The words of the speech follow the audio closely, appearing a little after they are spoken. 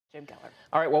Jim Geller.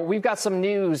 All right, well, we've got some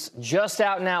news just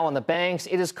out now on the banks.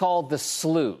 It is called the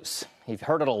SLOOS. You've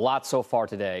heard it a lot so far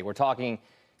today. We're talking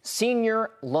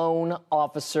Senior Loan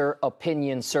Officer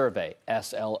Opinion Survey,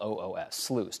 SLOOS,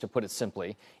 SLOOS, to put it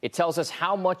simply. It tells us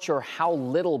how much or how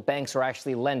little banks are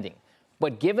actually lending.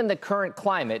 But given the current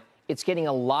climate, it's getting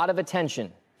a lot of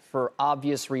attention for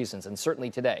obvious reasons, and certainly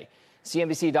today.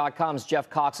 CNBC.com's Jeff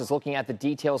Cox is looking at the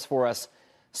details for us.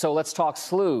 So let's talk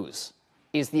SLOOS.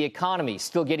 Is the economy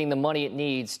still getting the money it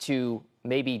needs to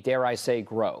maybe, dare I say,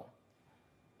 grow?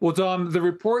 Well, Dom, the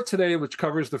report today, which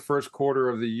covers the first quarter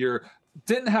of the year,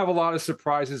 didn't have a lot of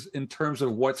surprises in terms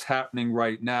of what's happening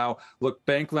right now. Look,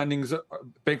 bank lending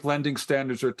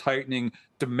standards are tightening.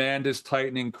 Demand is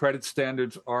tightening. Credit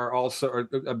standards are also,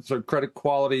 credit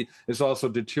quality is also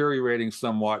deteriorating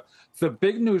somewhat. The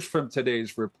big news from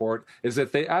today's report is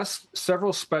that they asked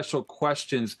several special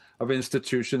questions of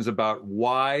institutions about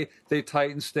why they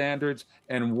tighten standards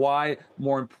and why,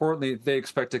 more importantly, they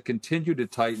expect to continue to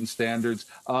tighten standards.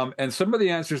 And some of the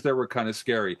answers there were kind of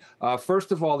scary.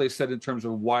 First of all, they said in terms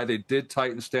of why they did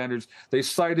tighten standards, they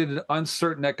cited an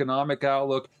uncertain economic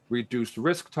outlook, reduced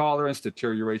risk tolerance,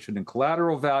 deterioration in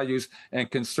collateral values,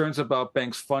 and concerns about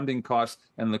banks' funding costs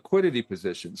and liquidity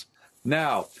positions.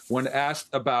 Now, when asked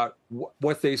about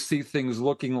what they see things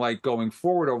looking like going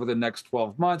forward over the next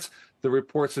 12 months, the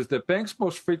report says that banks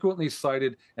most frequently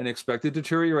cited an expected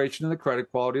deterioration in the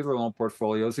credit quality of their loan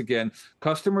portfolios. Again,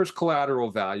 customers' collateral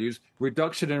values,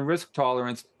 reduction in risk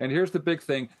tolerance, and here's the big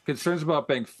thing, concerns about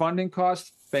bank funding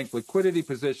costs, bank liquidity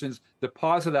positions,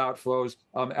 deposit outflows,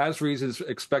 as reasons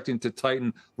expecting to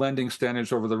tighten lending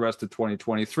standards over the rest of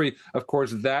 2023. Of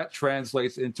course, that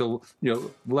translates into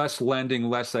less lending,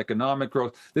 less economic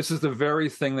growth. This is the very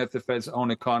thing that the Fed's own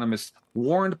economists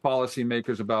warned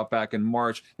policymakers about back in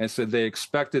March and said they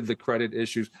expected the credit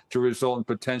issues to result in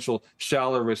potential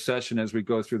shallow recession as we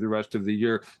go through the rest of the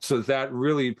year. So that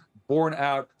really borne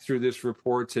out through this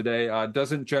report today.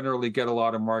 Doesn't generally get a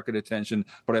lot of market attention,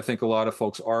 but I think a lot of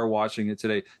folks are watching it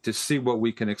today to see what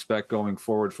we can expect going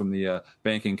forward from the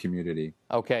banking community.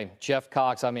 Okay, Jeff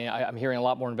Cox, I'm hearing a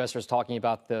lot more investors talking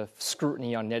about the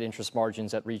scrutiny on net interest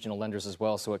margins at regional lenders as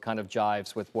well, so it kind of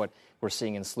jives with what we're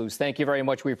seeing in SLOOS. Thank you very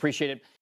much. We appreciate it.